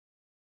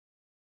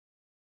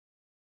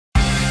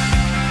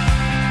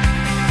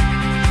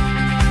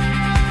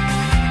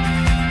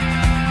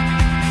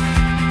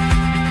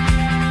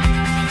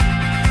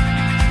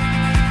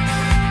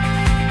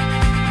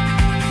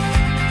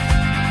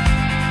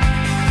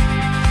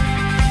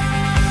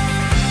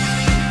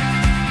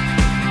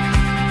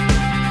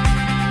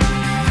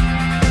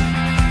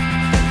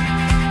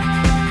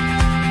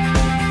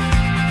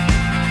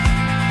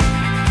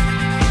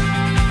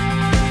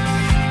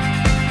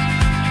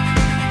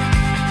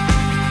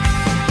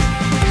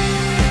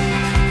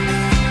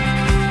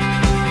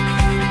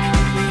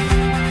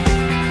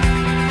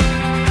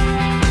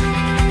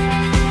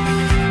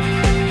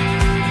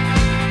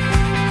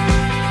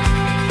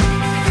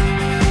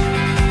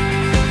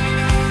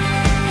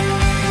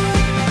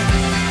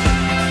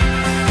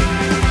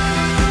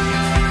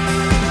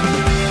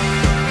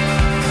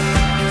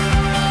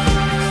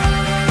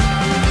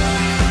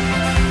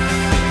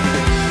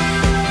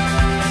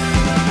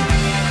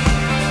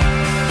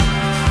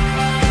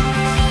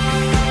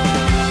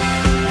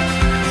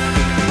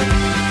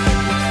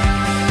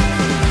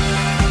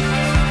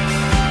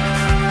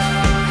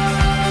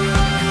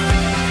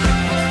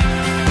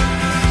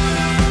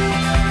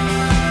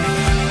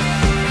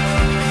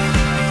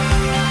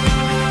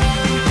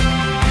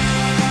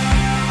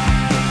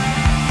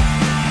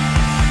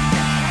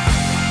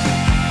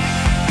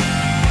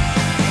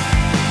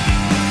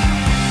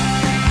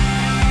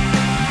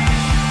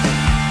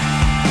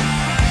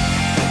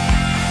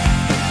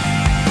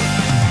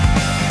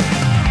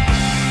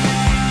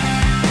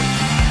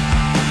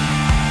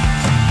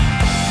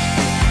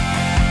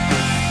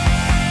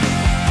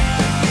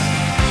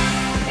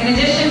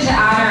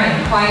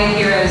quiet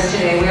heroes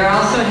today. We are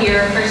also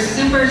here for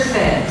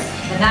SuperSibs,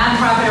 the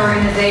nonprofit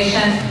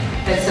organization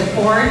that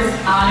supports,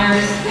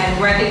 honors, and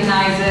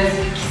recognizes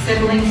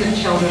siblings of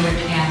children with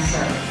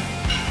cancer.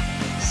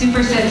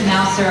 SuperSibs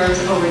now serves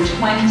over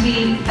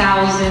 20,000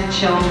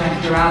 children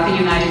throughout the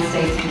United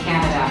States and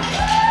Canada.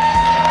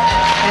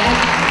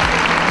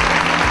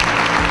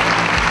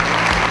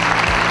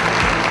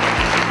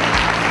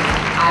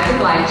 I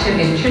would like to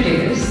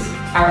introduce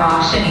our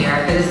auctioneer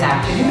for this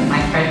afternoon,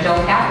 my friend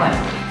Joel Kaplan.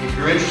 If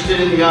you're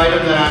interested in the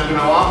item that I'm going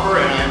to offer,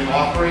 and I'm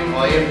offering,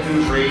 all you have to do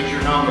is raise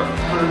your number.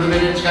 100 a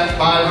minute, it's got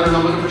 500,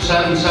 I'm looking for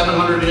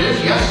 700 it is.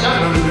 Yes,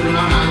 700, and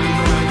I'm not.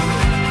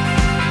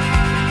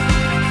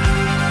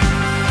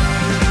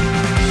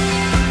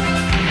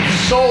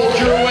 Sold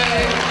your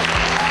way.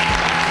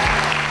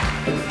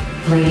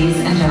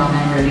 Ladies and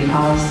gentlemen, Ruby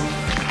calls.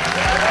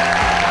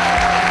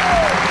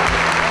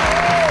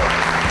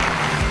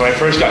 When I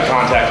first got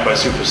contacted by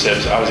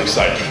SuperSibs, I was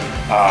excited.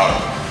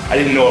 I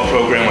didn't know a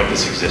program like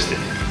this existed.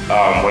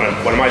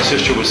 When my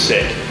sister was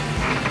sick,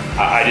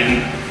 I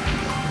didn't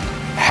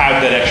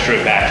have that extra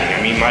backing.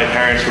 I mean, my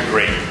parents were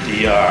great.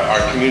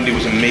 Our community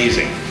was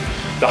amazing.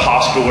 The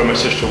hospital where my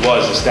sister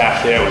was, the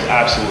staff there was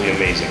absolutely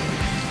amazing.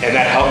 And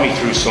that helped me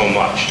through so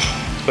much.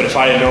 But if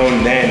I had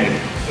known then,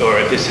 or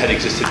if this had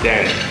existed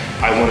then,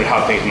 I wondered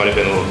how things might have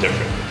been a little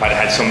different. If I'd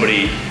had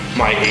somebody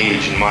my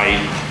age and my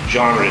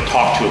genre to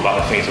talk to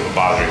about the things that were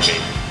bothering me,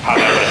 how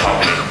that would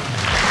help me.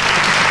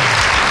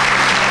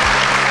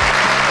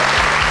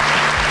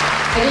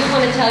 I just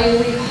want to tell you,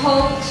 we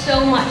hope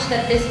so much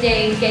that this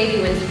day gave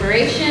you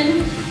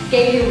inspiration,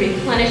 gave you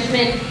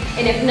replenishment,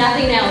 and if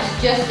nothing else,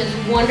 just this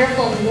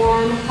wonderful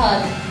warm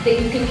hug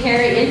that you can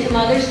carry into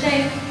Mother's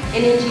Day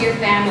and into your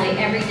family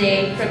every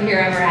day from here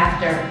ever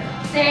after.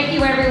 Thank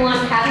you, everyone.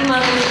 Happy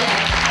Mother's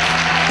Day.